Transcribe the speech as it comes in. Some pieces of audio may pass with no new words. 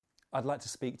I'd like to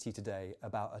speak to you today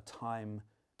about a time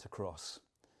to cross.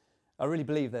 I really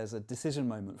believe there's a decision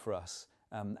moment for us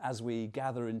as we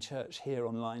gather in church here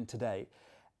online today,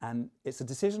 and it's a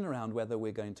decision around whether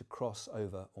we're going to cross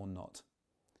over or not.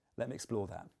 Let me explore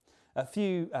that. A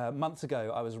few months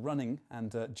ago, I was running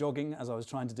and jogging, as I was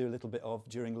trying to do a little bit of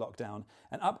during lockdown,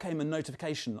 and up came a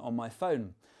notification on my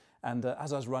phone. And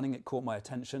as I was running, it caught my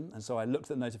attention, and so I looked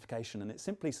at the notification, and it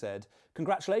simply said,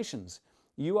 "Congratulations,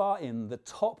 you are in the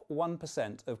top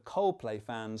 1% of Coldplay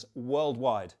fans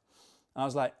worldwide." And I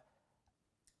was like,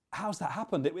 how's that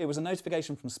happened? It was a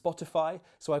notification from Spotify,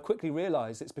 so I quickly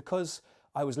realised it's because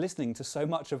I was listening to so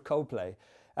much of Coldplay.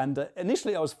 And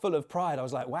initially I was full of pride. I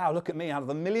was like, wow, look at me, out of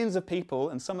the millions of people,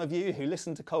 and some of you who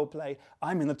listen to Coldplay,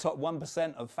 I'm in the top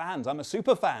 1% of fans. I'm a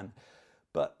super fan.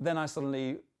 But then I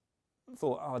suddenly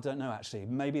thought, I don't know actually,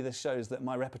 maybe this shows that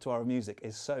my repertoire of music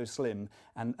is so slim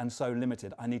and so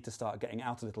limited. I need to start getting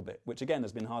out a little bit, which again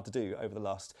has been hard to do over the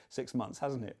last 6 months,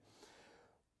 hasn't it?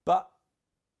 But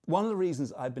one of the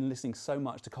reasons I've been listening so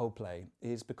much to Coldplay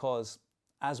is because,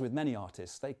 as with many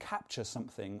artists, they capture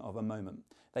something of a moment.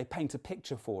 They paint a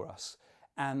picture for us.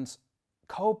 And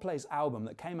Coldplay's album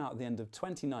that came out at the end of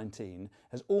 2019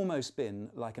 has almost been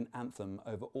like an anthem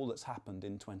over all that's happened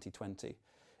in 2020.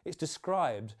 It's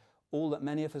described all that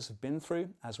many of us have been through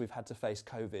as we've had to face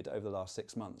COVID over the last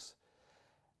 6 months.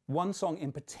 One song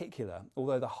in particular,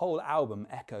 although the whole album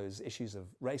echoes issues of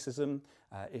racism,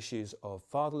 issues of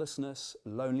fatherlessness,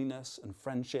 loneliness and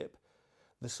friendship,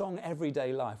 the song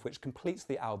Everyday Life, which completes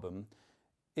the album,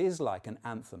 is like an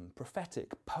anthem,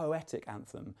 prophetic, poetic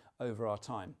anthem over our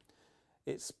time.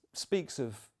 It speaks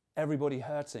of everybody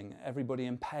hurting, everybody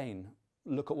in pain.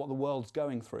 Look at what the world's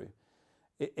going through.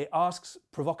 It asks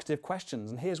provocative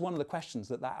questions, and here's one of the questions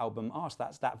that album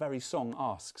asks, that very song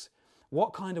asks.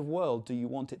 What kind of world do you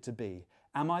want it to be?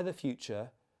 Am I the future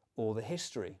or the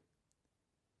history?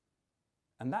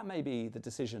 And that may be the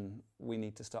decision we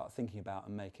need to start thinking about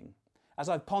and making. As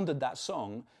I've pondered that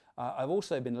song, I've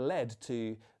also been led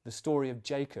to the story of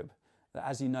Jacob, that,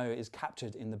 as you know, is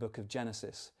captured in the book of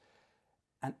Genesis.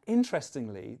 And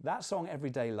interestingly, that song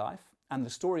Everyday Life and the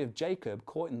story of Jacob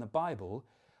caught in the Bible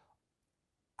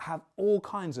have all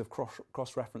kinds of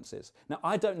cross references. Now,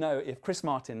 I don't know if Chris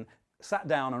Martin sat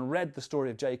down and read the story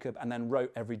of Jacob and then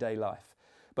wrote Everyday Life.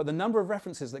 But the number of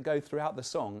references that go throughout the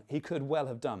song, he could well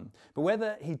have done. But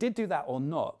whether he did do that or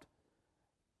not,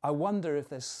 I wonder if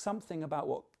there's something about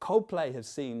what Coldplay have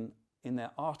seen in their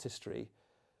artistry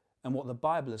and what the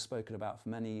Bible has spoken about for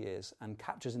many years and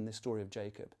captures in this story of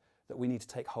Jacob that we need to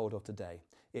take hold of today.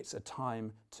 It's a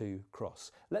time to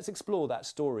cross. Let's explore that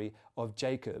story of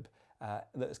Jacob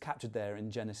that is captured there in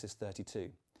Genesis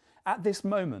 32. At this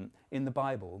moment in the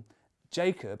Bible,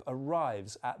 Jacob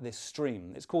arrives at this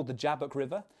stream. It's called the Jabbok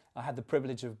River. I had the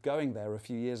privilege of going there a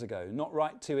few years ago, not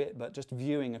right to it, but just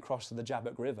viewing across the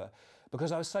Jabbok River,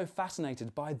 because I was so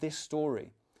fascinated by this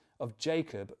story of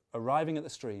Jacob arriving at the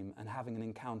stream and having an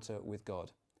encounter with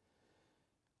God.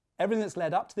 Everything that's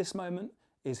led up to this moment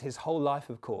is his whole life,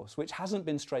 of course, which hasn't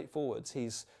been straightforward.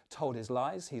 He's told his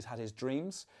lies, he's had his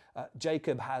dreams.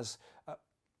 Jacob has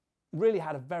really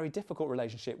had a very difficult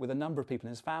relationship with a number of people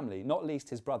in his family, not least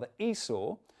his brother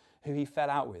Esau, who he fell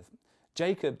out with.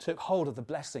 Jacob took hold of the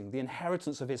blessing, the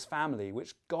inheritance of his family,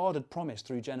 which God had promised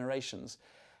through generations.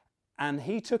 And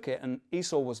he took it, and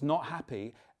Esau was not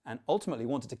happy and ultimately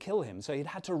wanted to kill him. So he'd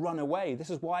had to run away. This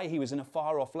is why he was in a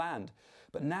far-off land.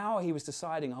 But now he was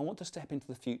deciding, I want to step into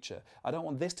the future. I don't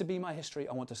want this to be my history.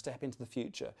 I want to step into the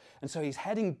future. And so he's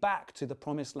heading back to the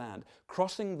promised land,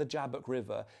 crossing the Jabbok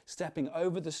River, stepping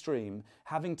over the stream,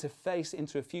 having to face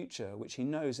into a future which he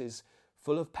knows is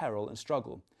full of peril and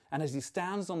struggle. And as he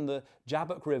stands on the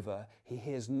Jabbok River, he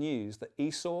hears news that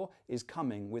Esau is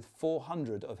coming with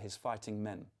 400 of his fighting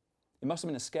men. It must have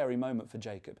been a scary moment for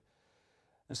Jacob.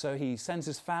 And so he sends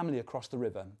his family across the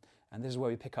river. And this is where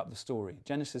we pick up the story.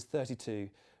 Genesis 32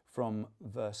 from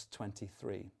verse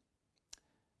 23.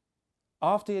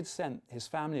 After he had sent his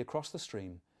family across the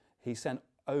stream, he sent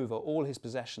over all his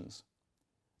possessions.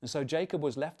 And so Jacob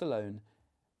was left alone,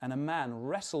 and a man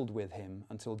wrestled with him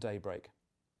until daybreak.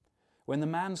 When the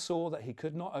man saw that he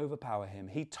could not overpower him,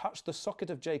 he touched the socket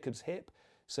of Jacob's hip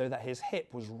so that his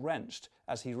hip was wrenched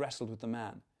as he wrestled with the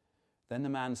man. Then the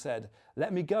man said,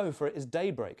 "Let me go, for it is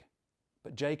daybreak."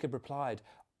 But Jacob replied,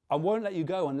 "I won't let you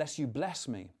go unless you bless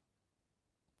me."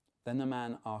 Then the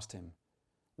man asked him,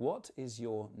 "What is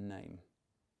your name?"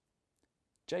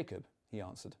 "Jacob," he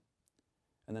answered.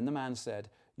 And then the man said,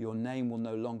 "Your name will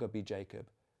no longer be Jacob,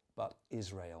 but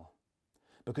Israel,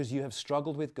 because you have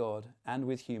struggled with God and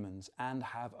with humans and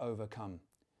have overcome."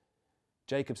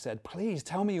 Jacob said, "Please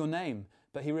tell me your name."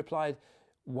 But he replied,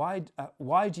 Why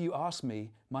do you ask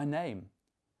me my name?"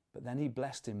 But then he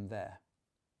blessed him there.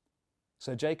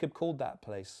 So Jacob called that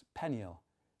place Peniel,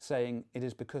 saying, "It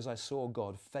is because I saw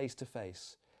God face to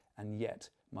face, and yet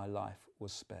my life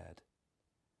was spared."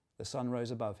 The sun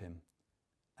rose above him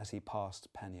as he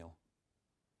passed Peniel.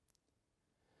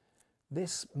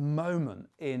 This moment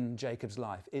in Jacob's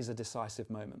life is a decisive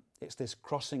moment. It's this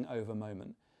crossing over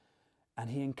moment. And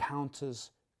he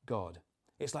encounters God.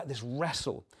 It's like this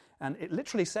wrestle. And it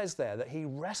literally says there that he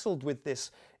wrestled with this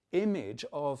image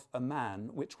of a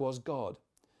man, which was God.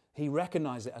 He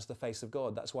recognized it as the face of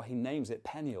God. That's why he names it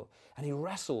Peniel. And he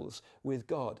wrestles with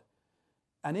God.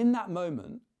 And in that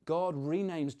moment, God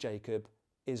renames Jacob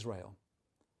Israel.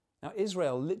 Now,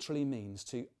 Israel literally means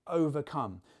to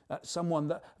overcome. Someone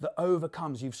that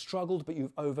overcomes. You've struggled, but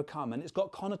you've overcome. And it's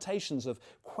got connotations of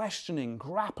questioning,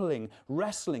 grappling,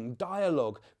 wrestling,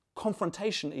 dialogue,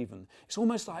 confrontation even. It's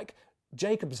almost like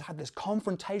Jacob has had this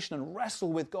confrontation and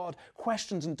wrestle with God,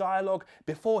 questions and dialogue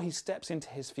before he steps into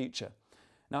his future.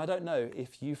 Now, I don't know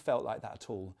if you felt like that at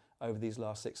all over these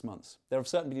last 6 months. There have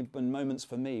certainly been moments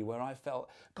for me where I felt,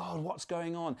 "God, what's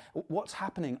going on? What's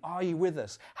happening? Are you with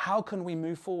us? How can we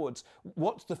move forwards?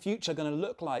 What's the future going to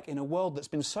look like in a world that's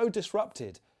been so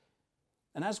disrupted?"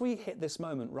 And as we hit this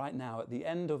moment right now at the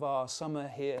end of our summer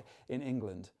here in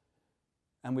England,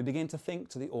 and we begin to think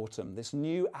to the autumn, this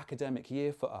new academic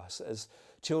year for us as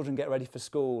children get ready for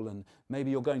school, and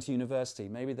maybe you're going to university,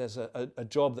 maybe there's a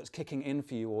job that's kicking in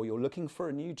for you, or you're looking for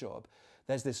a new job.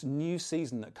 There's this new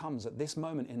season that comes at this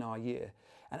moment in our year.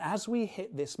 And as we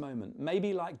hit this moment,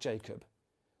 maybe like Jacob,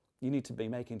 you need to be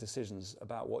making decisions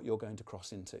about what you're going to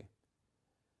cross into.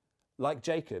 Like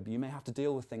Jacob, you may have to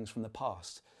deal with things from the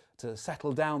past, to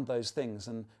settle down those things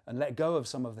and let go of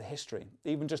some of the history.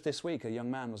 Even just this week, a young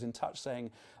man was in touch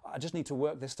saying, "I just need to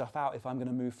work this stuff out if I'm going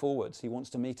to move forwards." He wants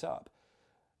to meet up.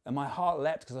 And my heart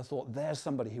leapt because I thought, there's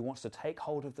somebody who wants to take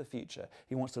hold of the future.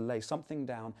 He wants to lay something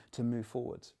down to move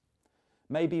forwards.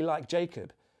 Maybe like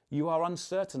Jacob, you are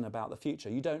uncertain about the future.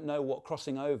 You don't know what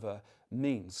crossing over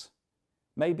means.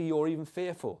 Maybe you're even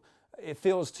fearful. It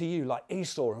feels to you like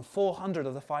Esau and 400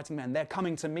 of the fighting men, they're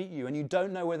coming to meet you, and you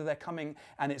don't know whether they're coming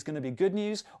and it's going to be good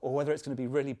news or whether it's going to be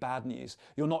really bad news.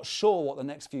 You're not sure what the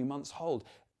next few months hold.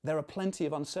 There are plenty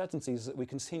of uncertainties that we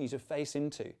continue to face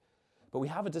into. But we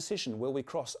have a decision. Will we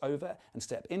cross over and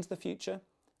step into the future,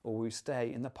 or will we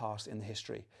stay in the past, in the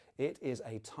history? It is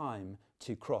a time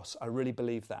to cross. I really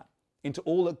believe that. Into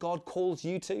all that God calls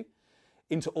you to,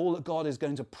 into all that God is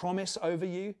going to promise over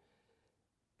you,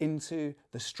 into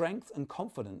the strength and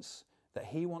confidence that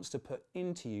He wants to put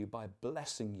into you by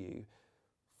blessing you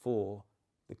for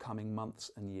the coming months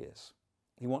and years.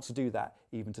 He wants to do that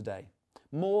even today.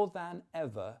 More than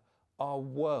ever, our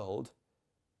world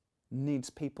needs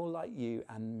people like you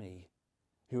and me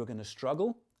who are going to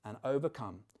struggle and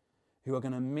overcome, who are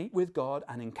going to meet with God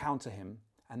and encounter Him,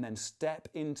 and then step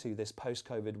into this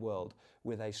post-COVID world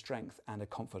with a strength and a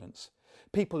confidence.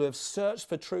 People who have searched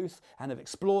for truth and have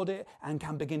explored it and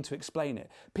can begin to explain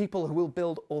it. People who will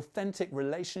build authentic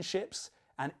relationships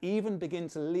and even begin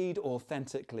to lead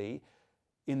authentically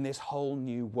in this whole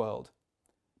new world.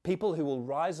 People who will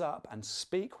rise up and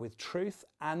speak with truth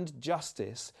and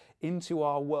justice into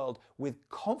our world with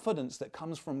confidence that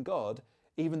comes from God,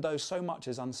 even though so much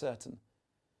is uncertain.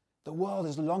 The world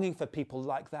is longing for people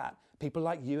like that, people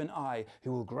like you and I,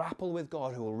 who will grapple with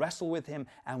God, who will wrestle with Him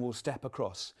and will step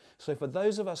across. So for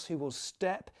those of us who will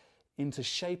step into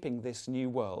shaping this new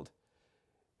world,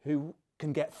 who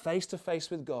can get face to face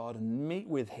with God and meet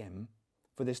with Him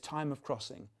for this time of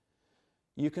crossing,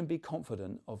 you can be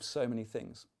confident of so many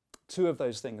things. Two of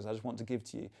those things I just want to give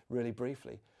to you really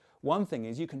briefly. One thing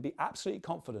is you can be absolutely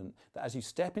confident that as you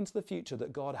step into the future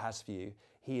that God has for you,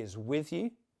 He is with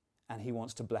you and He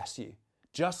wants to bless you.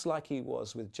 Just like He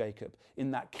was with Jacob.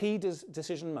 In that key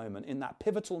decision moment, in that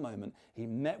pivotal moment, He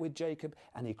met with Jacob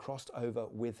and He crossed over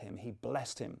with him. He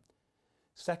blessed him.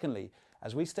 Secondly,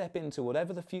 as we step into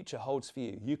whatever the future holds for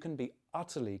you, you can be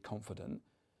utterly confident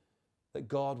that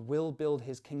God will build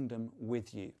His kingdom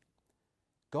with you.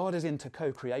 God is into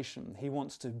co-creation. He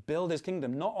wants to build His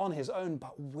kingdom, not on His own,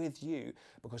 but with you,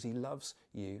 because He loves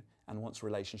you and wants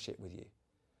relationship with you.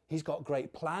 He's got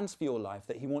great plans for your life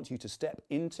that He wants you to step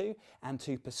into and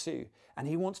to pursue. And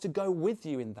He wants to go with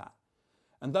you in that.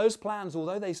 And those plans,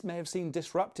 although they may have seemed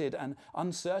disrupted and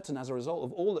uncertain as a result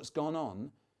of all that's gone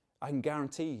on, I can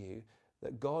guarantee you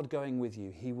that God going with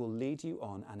you, He will lead you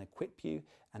on and equip you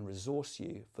and resource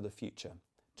you for the future,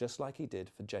 just like He did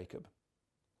for Jacob.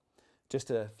 Just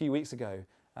a few weeks ago,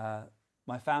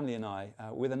 my family and I,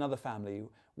 with another family,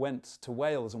 went to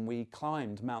Wales and we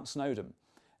climbed Mount Snowdon.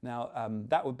 Now,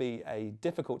 that would be a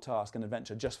difficult task and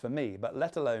adventure just for me, but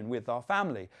let alone with our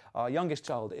family. Our youngest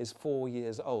child is 4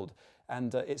 years old,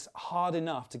 and it's hard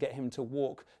enough to get him to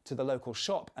walk to the local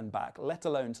shop and back, let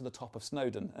alone to the top of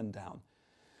Snowdon and down.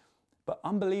 But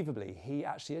unbelievably, he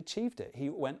actually achieved it. He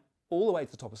went all the way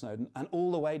to the top of Snowdon and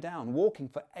all the way down, walking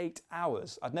for 8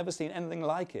 hours. I'd never seen anything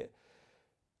like it.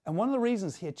 And one of the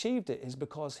reasons he achieved it is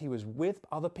because he was with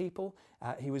other people,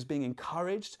 he was being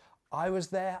encouraged. I was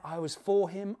there, I was for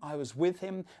him, I was with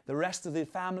him. The rest of the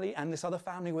family and this other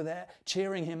family were there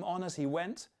cheering him on as he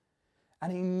went.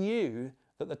 And he knew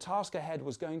that the task ahead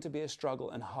was going to be a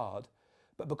struggle and hard.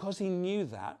 But because he knew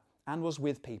that and was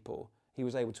with people, he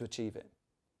was able to achieve it.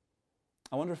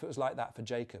 I wonder if it was like that for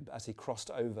Jacob as he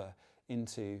crossed over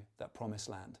into that promised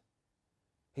land.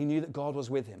 He knew that God was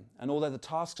with him, and although the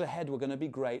tasks ahead were going to be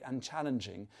great and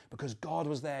challenging, because God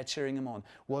was there cheering him on,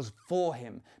 was for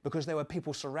him, because there were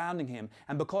people surrounding him,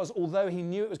 and because although he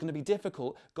knew it was going to be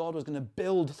difficult, God was going to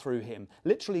build through him,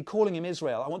 literally calling him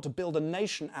Israel. I want to build a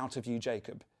nation out of you,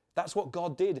 Jacob. That's what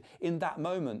God did in that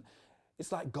moment.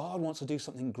 It's like God wants to do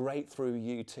something great through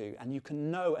you too, and you can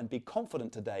know and be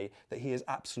confident today that he is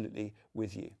absolutely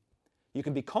with you. You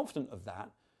can be confident of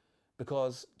that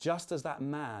because just as that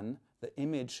man, the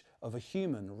image of a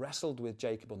human, wrestled with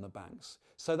Jacob on the banks,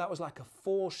 so that was like a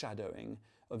foreshadowing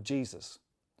of Jesus,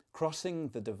 crossing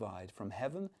the divide from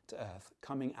heaven to earth,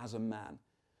 coming as a man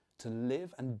to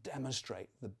live and demonstrate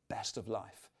the best of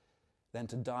life, then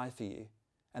to die for you,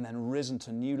 and then risen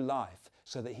to new life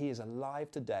so that he is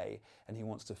alive today and he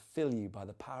wants to fill you by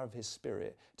the power of his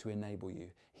Spirit to enable you.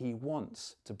 He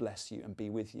wants to bless you and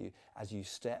be with you as you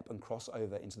step and cross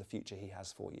over into the future he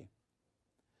has for you.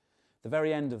 The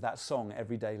very end of that song,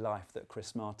 Everyday Life, that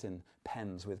Chris Martin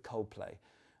pens with Coldplay,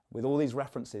 with all these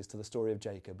references to the story of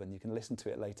Jacob, and you can listen to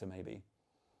it later maybe.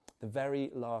 The very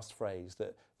last phrase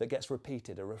that gets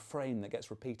repeated, a refrain that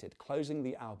gets repeated, closing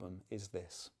the album, is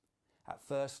this: at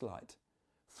first light,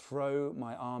 throw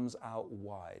my arms out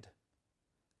wide.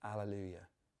 Alleluia,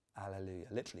 alleluia.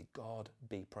 Literally, God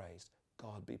be praised,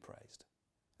 God be praised.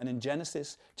 And in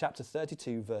Genesis chapter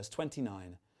 32, verse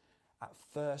 29, at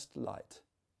first light,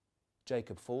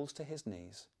 Jacob falls to his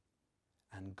knees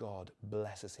and God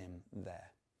blesses him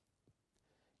there.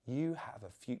 You have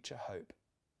a future hope.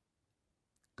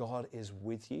 God is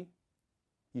with you.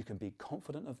 You can be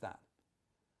confident of that.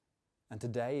 And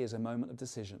today is a moment of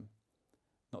decision,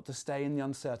 not to stay in the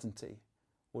uncertainty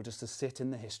or just to sit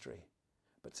in the history,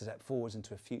 but to step forwards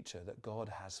into a future that God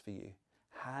has for you,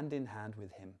 hand in hand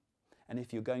with him. And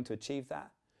if you're going to achieve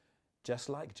that, just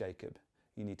like Jacob,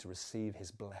 you need to receive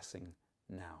his blessing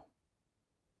now.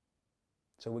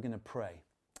 So we're going to pray.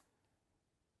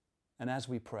 And as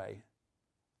we pray,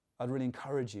 I'd really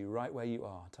encourage you right where you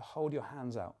are to hold your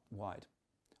hands out wide,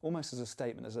 almost as a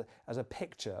statement, as a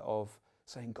picture of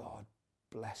saying, God,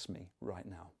 bless me right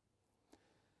now.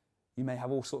 You may have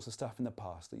all sorts of stuff in the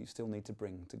past that you still need to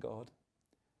bring to God.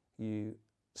 You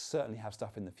certainly have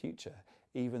stuff in the future,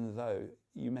 even though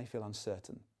you may feel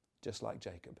uncertain, just like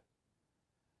Jacob.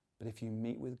 But if you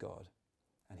meet with God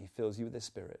and he fills you with his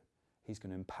Spirit, he's going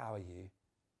to empower you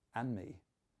and me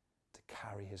to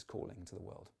carry his calling into the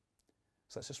world.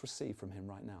 So let's just receive from him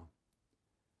right now.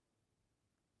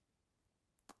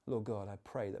 Lord God, I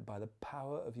pray that by the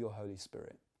power of your Holy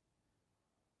Spirit,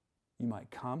 you might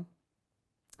come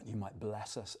and you might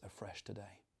bless us afresh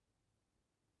today.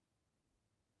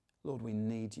 Lord, we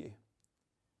need you.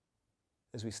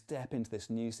 As we step into this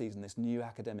new season, this new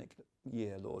academic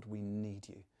year, Lord, we need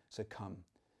you. So come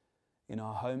in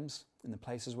our homes, in the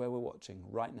places where we're watching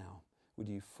right now. Would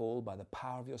you fall by the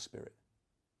power of your Spirit?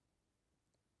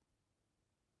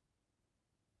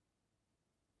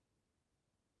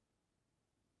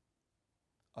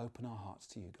 Open our hearts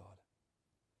to you, God.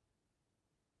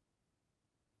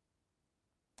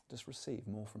 Just receive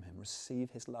more from him.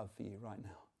 Receive his love for you right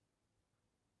now.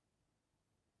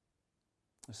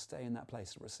 Just stay in that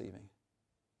place of receiving.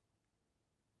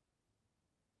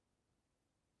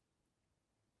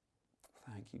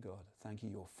 Thank you, God. Thank you,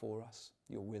 you're for us.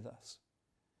 You're with us.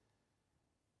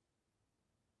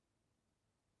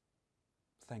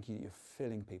 Thank you that you're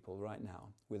filling people right now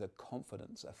with a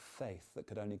confidence, a faith that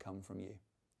could only come from you.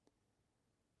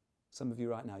 Some of you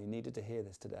right now, you needed to hear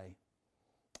this today.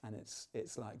 And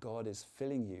it's like God is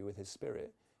filling you with his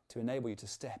Spirit to enable you to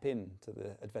step into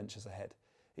the adventures ahead.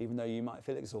 Even though you might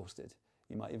feel exhausted,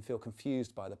 you might even feel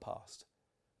confused by the past.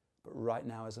 But right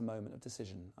now is a moment of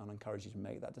decision. I'll encourage you to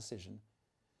make that decision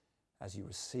as you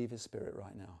receive his Spirit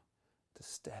right now to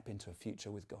step into a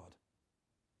future with God.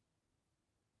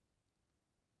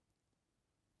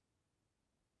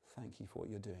 Thank you for what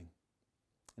you're doing.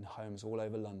 in homes all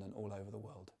over London, all over the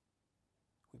world.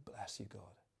 We bless you,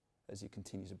 God, as you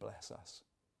continue to bless us.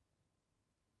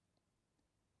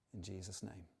 In Jesus'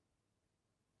 name.